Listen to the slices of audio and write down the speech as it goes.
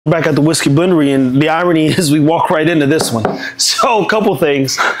Back at the Whiskey Blendery, and the irony is we walk right into this one. So a couple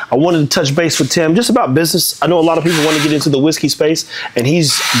things. I wanted to touch base with Tim just about business. I know a lot of people want to get into the whiskey space, and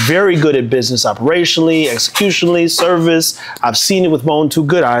he's very good at business operationally, executionally, service. I've seen it with my own two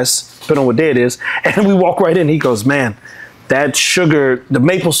good eyes, depending on what day it is. And we walk right in. He goes, man, that sugar, the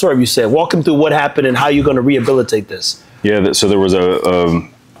maple syrup you said, walk him through what happened and how you're going to rehabilitate this. Yeah, so there was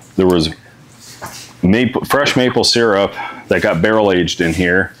fresh maple syrup that got barrel aged in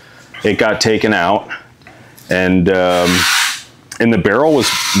here. It got taken out, and the barrel was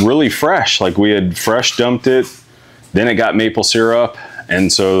really fresh. Like, we had fresh dumped it, then it got maple syrup,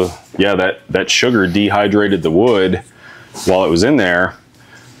 and so yeah, that sugar dehydrated the wood while it was in there,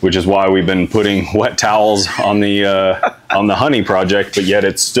 which is why we've been putting wet towels on the honey project, but yet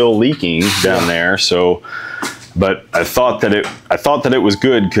it's still leaking down there. So. But I thought that it was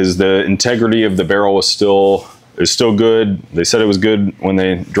good because the integrity of the barrel is still good. They said it was good when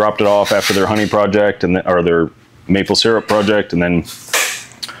they dropped it off after their honey project or their maple syrup project, and then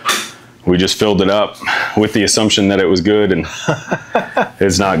we just filled it up with the assumption that it was good, and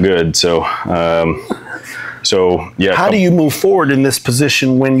it's not good. So yeah. How do you move forward in this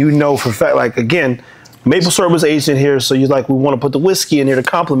position when you know for a fact, like, again, maple syrup was aged in here, so you're like, we want to put the whiskey in here to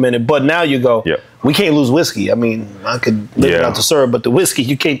complement it, but now you go, yep, we can't lose whiskey. I mean, I could live without the syrup, but the whiskey,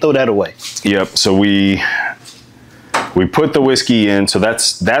 you can't throw that away. Yep, so we put the whiskey in, so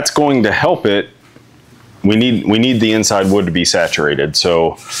that's going to help it. We need the inside wood to be saturated,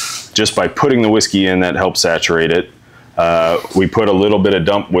 so just by putting the whiskey in, that helps saturate it. We put a little bit of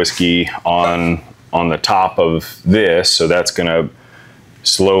dump whiskey on the top of this, so that's going to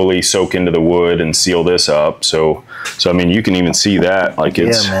slowly soak into the wood and seal this up. So I mean, you can even see that, like,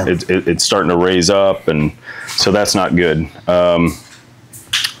 it's starting to raise up, and so that's not good.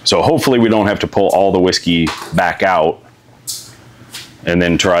 So hopefully we don't have to pull all the whiskey back out and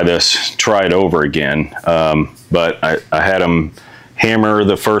then try it over again. But I had them hammer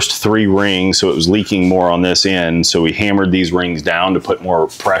the first 3 rings, so it was leaking more on this end. So we hammered these rings down to put more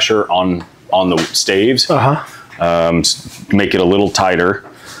pressure on the staves. Make it a little tighter,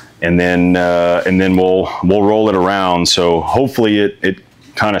 and then we'll roll it around. So hopefully it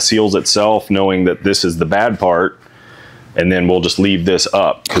kind of seals itself, knowing that this is the bad part, and then we'll just leave this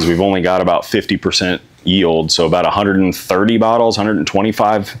up because we've only got about 50% yield. So about 130 bottles,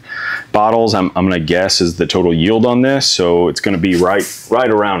 125 bottles, I'm gonna guess, is the total yield on this. So it's gonna be right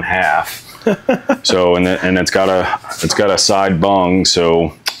around half. So and it's got a side bung,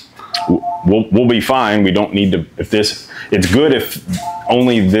 so we'll be fine. We don't need to, it's good if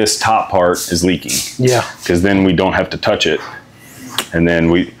only this top part is leaking. Yeah. Because then we don't have to touch it. And then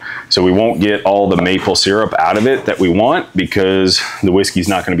we won't get all the maple syrup out of it that we want, because the whiskey's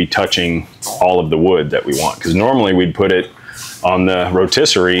not going to be touching all of the wood that we want. Because normally we'd put it on the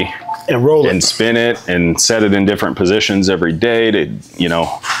rotisserie and roll it and spin it and set it in different positions every day to,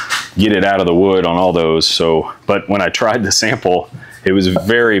 get it out of the wood on all those. So, but when I tried the sample, it was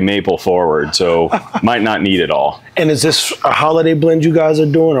very maple forward, so might not need it all. And is this a holiday blend you guys are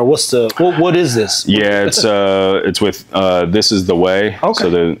doing, or what is this? Yeah, it's with This Is the Way. Okay. So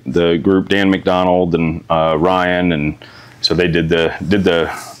the group, Dan McDonald and Ryan, and so they did the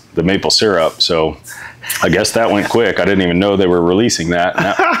maple syrup. So I guess that went quick. I didn't even know they were releasing that.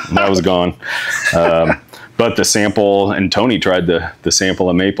 That was gone. But the sample, and Tony tried the sample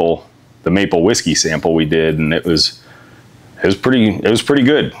of the maple whiskey sample we did, and it was pretty good. It was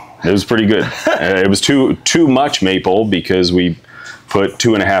pretty good. It was too much maple because we put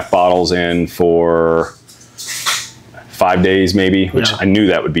 2.5 bottles in for 5 days maybe, which I knew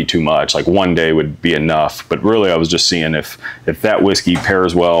that would be too much. Like, 1 day would be enough. But really, I was just seeing if that whiskey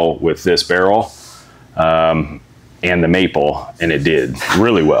pairs well with this barrel and the maple, and it did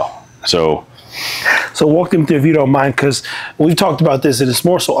really well. So walk them through, if you don't mind, because we've talked about this, and it's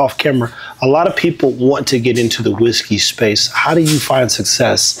more so off camera. A lot of people want to get into the whiskey space. How do you find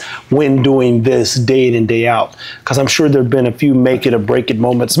success when doing this day in and day out? Because I'm sure there have been a few make it or break it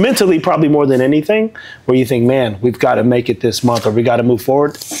moments, mentally probably more than anything, where you think, man, we've got to make it this month, or we got to move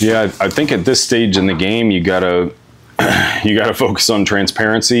forward. Yeah, I think at this stage in the game, you gotta focus on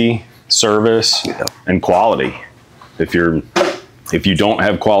transparency, service, and quality. If you don't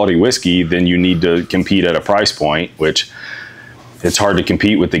have quality whiskey, then you need to compete at a price point, which it's hard to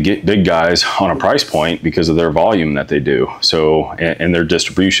compete with the big guys on a price point because of their volume that they do. So, and their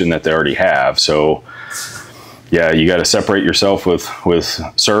distribution that they already have. So yeah, you got to separate yourself with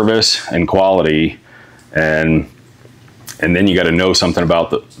service and quality, and then you got to know something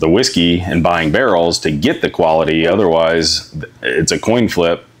about the whiskey and buying barrels to get the quality. Otherwise, it's a coin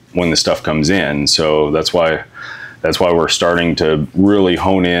flip when the stuff comes in. So that's why that's why we're starting to really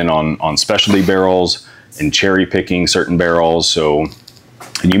hone in on specialty barrels and cherry picking certain barrels. So,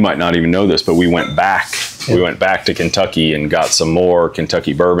 and you might not even know this, but we went back to Kentucky and got some more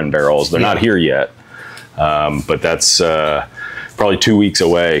Kentucky bourbon barrels. They're not here yet, but that's probably 2 weeks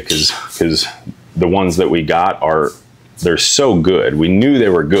away, because the ones that we got they're so good. We knew they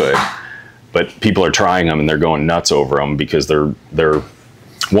were good, but people are trying them and they're going nuts over them because they're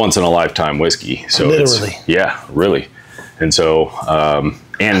once in a lifetime whiskey. So literally, yeah, really. And so,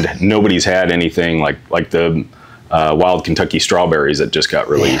 and nobody's had anything like the wild Kentucky strawberries that just got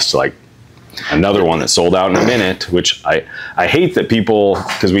released. Like another one that sold out in a minute, which I hate that people,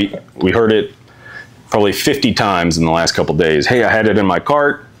 because we heard it probably 50 times in the last couple of days. Hey, I had it in my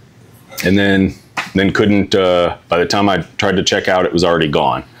cart, and then couldn't, by the time I tried to check out, it was already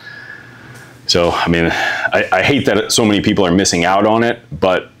gone. So, I mean, I hate that so many people are missing out on it,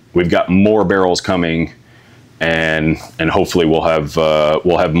 but we've got more barrels coming, and hopefully we'll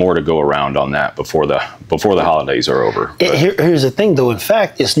have more to go around on that before the holidays are over. Here's the thing, though. In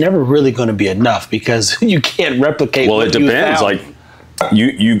fact, it's never really going to be enough, because you can't replicate. Well, it depends. Like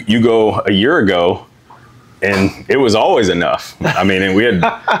you go a year ago, and it was always enough. I mean, and we had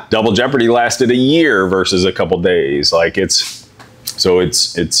Double Jeopardy lasted a year versus a couple days. Like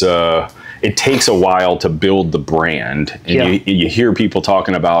it takes a while to build the brand. And you hear people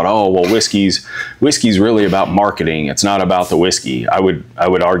talking about, oh, well, whiskey's really about marketing. It's not about the whiskey. I would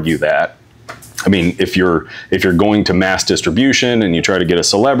argue that. I mean, if you're going to mass distribution and you try to get a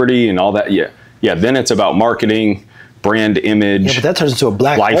celebrity and all that, then it's about marketing, brand image. Yeah, but that turns into a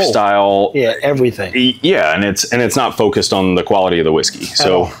black lifestyle. Hole. Yeah, everything. Yeah, and it's not focused on the quality of the whiskey.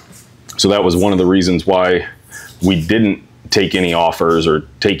 So that was one of the reasons why we didn't take any offers or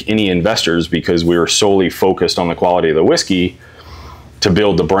take any investors, because we were solely focused on the quality of the whiskey to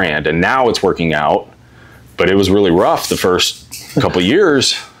build the brand. And now it's working out, but it was really rough the first couple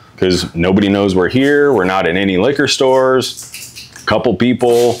years, because nobody knows we're here. We're not in any liquor stores. Couple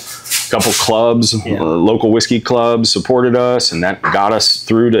clubs, local whiskey clubs supported us, and that got us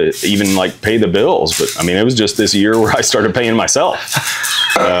through to even like pay the bills. But I mean, it was just this year where I started paying myself.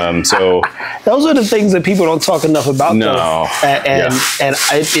 So those are the things that people don't talk enough about. No, and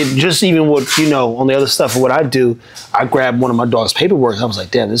it just, even what, on the other stuff of what I do, I grabbed one of my dog's paperwork. I was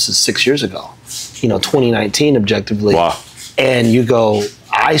like, damn, this is 6 years ago, 2019 objectively. Wow. And you go,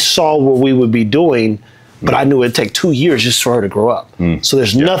 I saw what we would be doing, but I knew it'd take 2 years just for her to grow up. So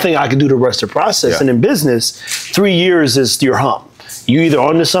there's nothing I could do to rush the process. And in business, 3 years is your hump. You either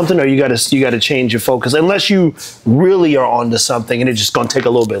onto something or you got to change your focus, unless you really are onto something and it's just going to take a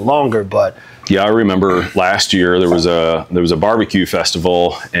little bit longer. But yeah, I remember last year there was a barbecue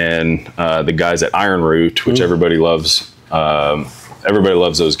festival, and the guys at Iron Root, which everybody loves. Everybody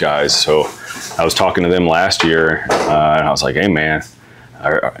loves those guys. So I was talking to them last year, and I was like, hey man,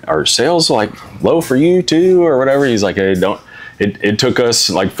 are sales like low for you too, or whatever? He's like, hey, don't. It took us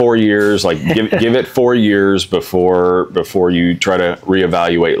like 4 years. Like give it 4 years before you try to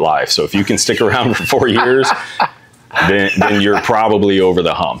reevaluate life. So if you can stick around for 4 years, then you're probably over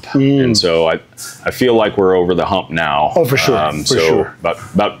the hump. And so I feel like we're over the hump now. Oh, for sure.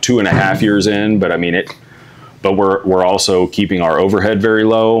 About 2.5 years in, but I mean it. But we're also keeping our overhead very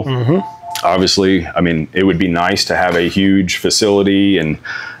low. Obviously, I mean, it would be nice to have a huge facility, and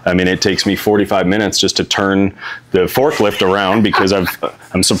I mean, it takes me 45 minutes just to turn the forklift around, because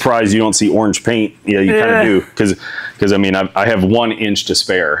I'm surprised you don't see orange paint. Yeah, you kind of do, because I mean, I have 1 inch to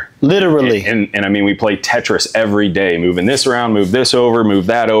spare. Literally. And I mean, we play Tetris every day, moving this around, move this over, move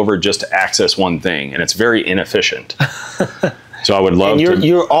that over, just to access one thing, and it's very inefficient. So I would love to.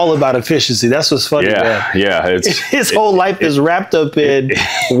 You're all about efficiency. That's what's funny. Yeah. His whole life is wrapped up in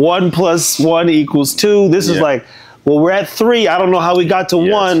 1 + 1 = 2. This is like, well, we're at 3. I don't know how we got to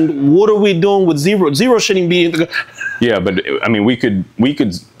 1. What are we doing with 0? 0 shouldn't be in the. Yeah, but I mean, we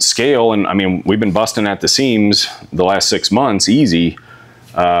could scale, and I mean, we've been busting at the seams the last 6 months, easy.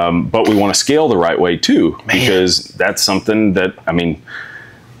 But we want to scale the right way too, because that's something that, I mean,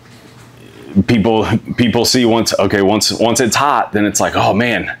 people see once it's hot, then it's like, oh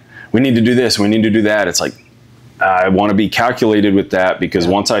man, we need to do this, we need to do that. It's like, I want to be calculated with that, because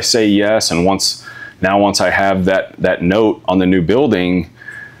once I say yes, and once I have that note on the new building,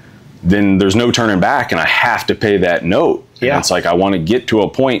 then there's no turning back, and I have to pay that note. And it's like, I want to get to a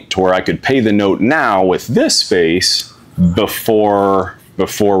point to where I could pay the note now with this space before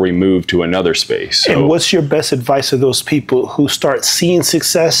we move to another space. So, and what's your best advice to those people who start seeing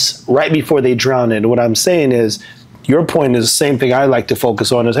success right before they drown in? What I'm saying is, your point is the same thing I like to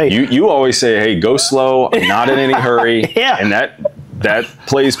focus on is, hey. You always say, hey, go slow, I'm not in any hurry. Yeah. And that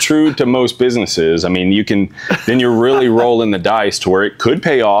plays true to most businesses. I mean, then you're really rolling the dice to where it could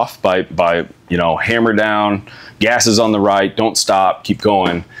pay off by hammer down, gas is on the right, don't stop, keep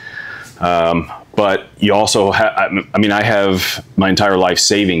going. But you also have, I have my entire life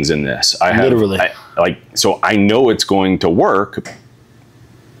savings in this. Literally. So I know it's going to work,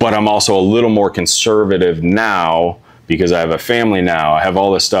 but I'm also a little more conservative now because I have a family now. I have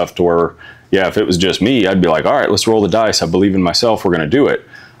all this stuff to where, if it was just me, I'd be like, all right, let's roll the dice. I believe in myself. We're going to do it.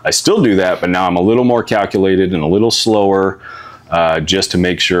 I still do that, but now I'm a little more calculated and a little slower, just to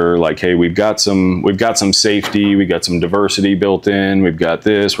make sure, like, hey, we've got some safety, we got some diversity built in, we've got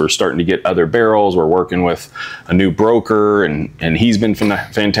this. We're starting to get other barrels. We're working with a new broker, and he's been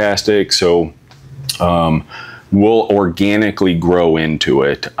fantastic. So we'll organically grow into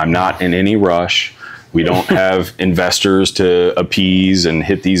it. I'm not in any rush. We don't have investors to appease and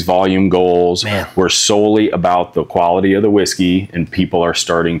hit these volume goals. Man. We're solely about the quality of the whiskey, and people are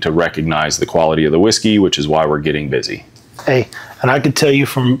starting to recognize the quality of the whiskey, which is why we're getting busy. Hey, and I could tell you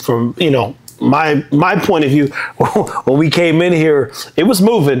from my point of view, when we came in here, it was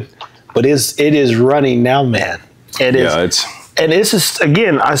moving, but it is running now, man. It is. And it's just,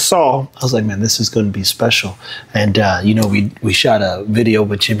 again, I was like, man, this is going to be special. And, we shot a video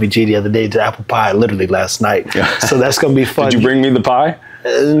with Jimmy G the other day to apple pie, literally last night. Yeah. So that's going to be fun. Did you bring me the pie?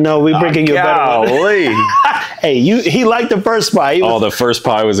 No, we're bringing you a better one. Hey, he liked the first pie. The first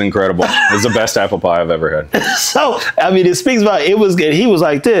pie was incredible. It was the best apple pie I've ever had. So, it speaks about it was good. He was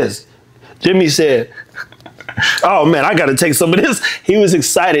like this. Jimmy said, oh man, I got to take some of this. He was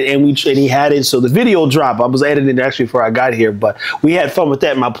excited, and he had it. So the video dropped. I was editing it actually before I got here, but we had fun with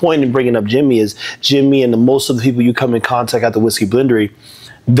that. My point in bringing up Jimmy is Jimmy and most of the people you come in contact at the Whiskey Blendery,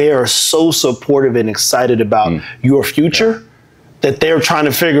 they are so supportive and excited about your future that they're trying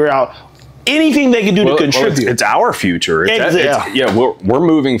to figure out anything they can do to contribute. It's our future. We're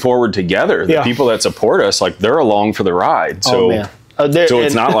moving forward together. The people that support us, like, they're along for the ride. So, so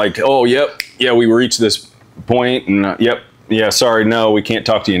it's not like, we reached this point and sorry, no, we can't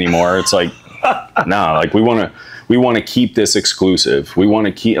talk to you anymore. It's like, no, like we want to keep this exclusive. We want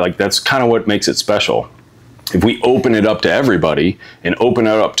to keep, like, that's kind of what makes it special. If we open it up to everybody and open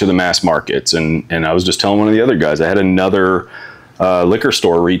it up to the mass markets, and I was just telling one of the other guys, I had another liquor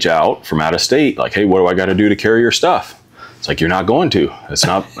store reach out from out of state, like, hey, what do I got to do to carry your stuff? It's like, you're not going to. That's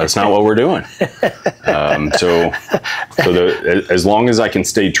not what we're doing. As long as I can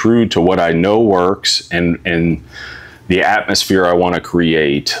stay true to what I know works and the atmosphere I want to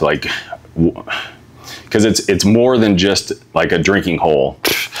create, like, because it's more than just like a drinking hole,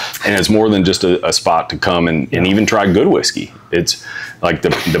 and it's more than just a spot to come and even try good whiskey. It's like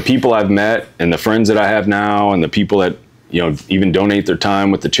the people I've met and the friends that I have now and the people that even donate their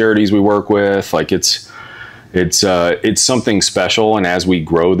time with the charities we work with. Like, it's something special, and as we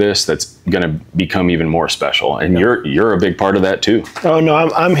grow this, that's going to become even more special. And you're a big part of that too. Oh no,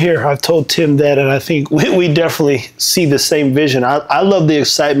 I'm here. I've told Tim that, and I think we definitely see the same vision. I love the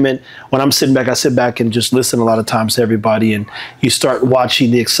excitement when I'm sitting back. I sit back and just listen a lot of times to everybody, and you start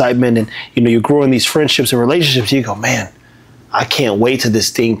watching the excitement, and you're growing these friendships and relationships. You go, man, I can't wait till this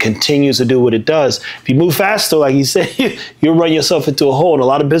thing continues to do what it does. If you move faster, like you said, you'll run yourself into a hole. And a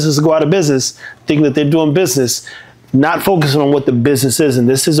lot of businesses go out of business thinking that they're doing business, not focusing on what the business is. And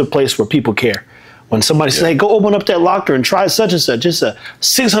this is a place where people care. When somebody says, hey, go open up that locker and try such and such, it's a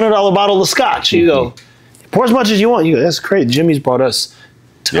 $600 bottle of scotch. You go, pour as much as you want. You go, that's great. Jimmy's brought us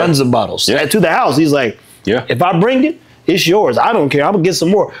tons of bottles to the house. He's like, if I bring it, it's yours. I don't care. I'm gonna get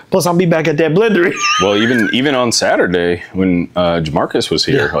some more. Plus, I'll be back at that Blendery. Well, even on Saturday when Jamarcus was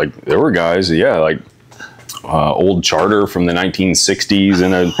here, like, there were guys, like old charter from the 1960s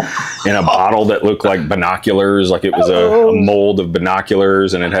in a bottle that looked like binoculars, like it was a mold of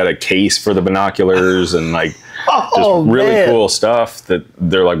binoculars, and it had a case for the binoculars, and like just really cool stuff that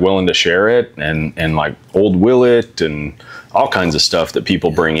they're like willing to share it, and like old Willet and all kinds of stuff that people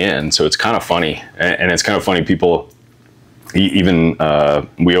bring in. So it's kind of funny, and it's kind of funny people. Even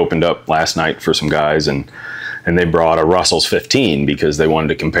we opened up last night for some guys, and they brought a Russell's 15 because they wanted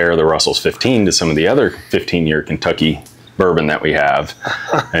to compare the Russell's 15 to some of the other 15-year Kentucky bourbon that we have.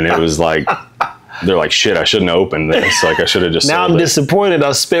 And it was like, they're like, shit, I shouldn't have opened this. Like, I should have just now I'm disappointed.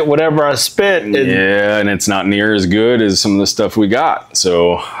 I spent whatever I spent. And it's not near as good as some of the stuff we got.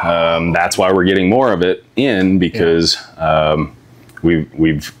 So that's why we're getting more of it in, because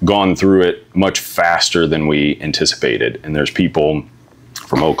we've gone through it much faster than we anticipated. And there's people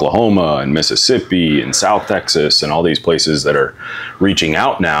from Oklahoma and Mississippi and South Texas and all these places that are reaching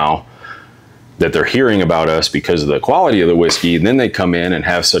out now that they're hearing about us because of the quality of the whiskey. And then they come in and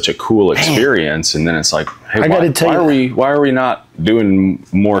have such a cool experience. And then it's like, hey, why are we not doing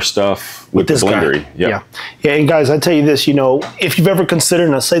more stuff with the Blendery? Yeah. And guys, I tell you this, you know, if you've ever considered,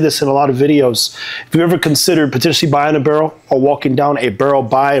 and I say this in a lot of videos, if you've ever considered potentially buying a barrel or walking down a barrel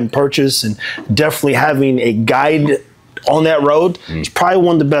buy and purchase, and definitely having a guide on that road, it's probably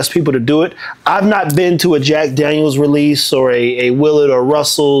one of the best people to do it. I've not been to a Jack Daniels release or a Willett or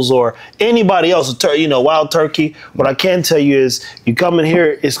Russell's or anybody else, you know, Wild Turkey. What I can tell you is you come in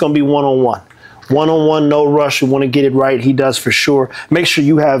here, it's going to be one-on-one. One-on-one, no rush. You want to get it right. He does for sure. Make sure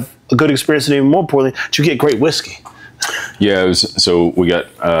you have a good experience, and even more importantly, that you get great whiskey. Yeah, so we got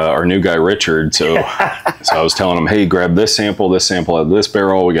our new guy, Richard. So I was telling him, hey, grab this sample of this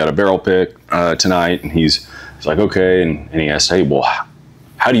barrel. We got a barrel pick tonight. And he's like, okay. And he asked, hey, well,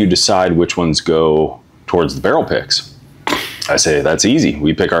 how do you decide which ones go towards the barrel picks? I say, that's easy.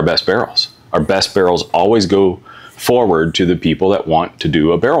 We pick our best barrels. Our best barrels always go forward to the people that want to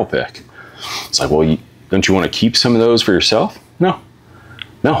do a barrel pick. It's like, well, don't you want to keep some of those for yourself?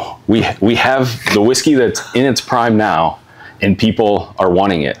 No, we have the whiskey that's in its prime now, and people are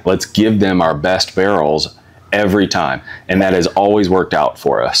wanting it. Let's give them our best barrels every time, and that has always worked out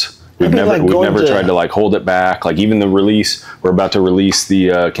for us. We've never tried to like hold it back. Like even the release, we're about to release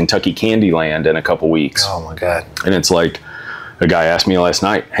the Kentucky Candyland in a couple weeks. Oh my God! And it's like, a guy asked me last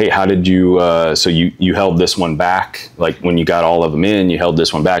night, hey, how did you, so you held this one back, like when you got all of them in, you held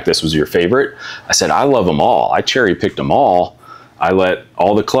this one back, this was your favorite? I said, I love them all. I cherry picked them all. I let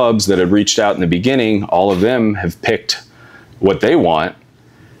all the clubs that had reached out in the beginning, all of them have picked what they want.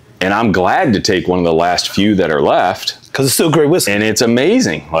 And I'm glad to take one of the last few that are left. Because it's still great whiskey. And it's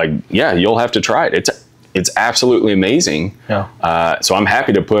amazing. Like, yeah, you'll have to try it. It's absolutely amazing. Yeah. So I'm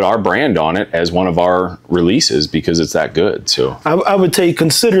happy to put our brand on it as one of our releases because it's that good. So I would tell you,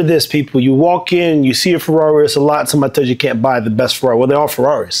 consider this, people. You walk in, you see a Ferrari, it's a lot. Somebody tells you can't buy the best Ferrari. Well, they're all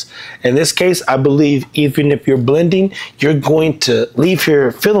Ferraris. In this case, I believe even if you're blending, you're going to leave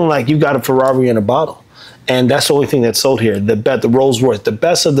here feeling like you got a Ferrari in a bottle. And that's the only thing that's sold here. The Rolls Royce, the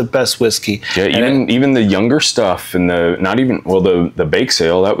best of the best whiskey. Yeah, even the younger stuff and the bake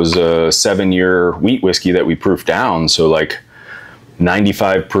sale, that was a 7-year wheat whiskey that we proofed down. So like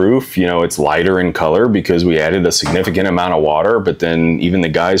 95 proof, you know, it's lighter in color because we added a significant amount of water. But then even the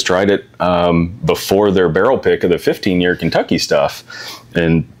guys tried it before their barrel pick of the 15-year Kentucky stuff.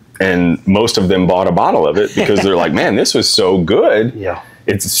 And most of them bought a bottle of it because they're like, man, this was so good. Yeah.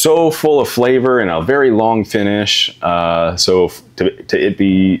 It's so full of flavor and a very long finish. So to it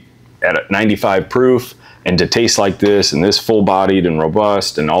be at a 95 proof and to taste like this and this full-bodied and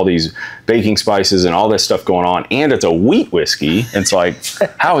robust and all these baking spices and all this stuff going on, and it's a wheat whiskey, it's like,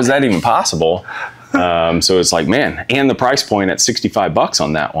 how is that even possible? So it's like, man, and the price point at $65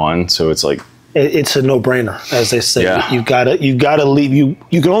 on that one. So it's like, it's a no-brainer, as they say. Yeah. You gotta leave.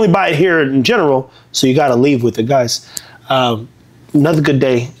 You can only buy it here in general, so you gotta leave with it, guys. Another good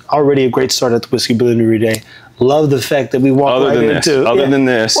day. Already a great start at the Whiskey Blendery Day. Love the fact that we walk right into. Other than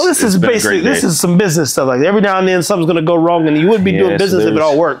this, well, this is basically some business stuff. Like every now and then, something's gonna go wrong, and you wouldn't be doing business if it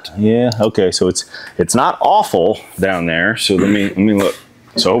all worked. Yeah. Okay. So it's not awful down there. So let me look.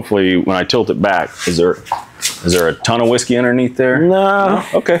 So hopefully, when I tilt it back, is there a ton of whiskey underneath there? No.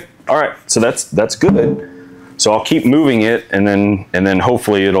 Okay. All right. So that's good. So I'll keep moving it, and then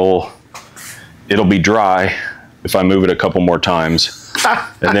hopefully it'll be dry if I move it a couple more times,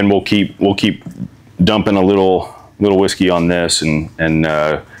 and then we'll keep dumping a little whiskey on this and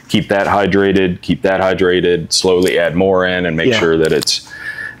keep that hydrated, slowly add more in and make sure that it's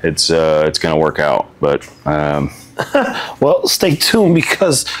going to work out. But well, stay tuned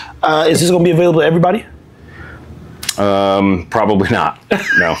because is this going to be available to everybody? Probably not.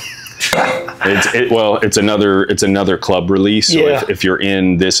 No. It's another club release. So if you're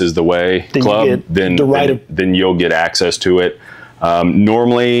in This Is the Way club, then you'll get access to it.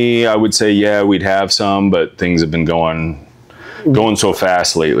 Normally, I would say we'd have some, but things have been going so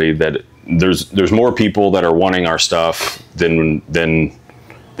fast lately that there's more people that are wanting our stuff than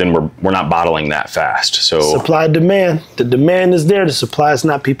we're not bottling that fast. So supply demand. The demand is there. The supply is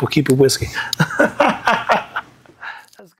not. People keep it whiskey.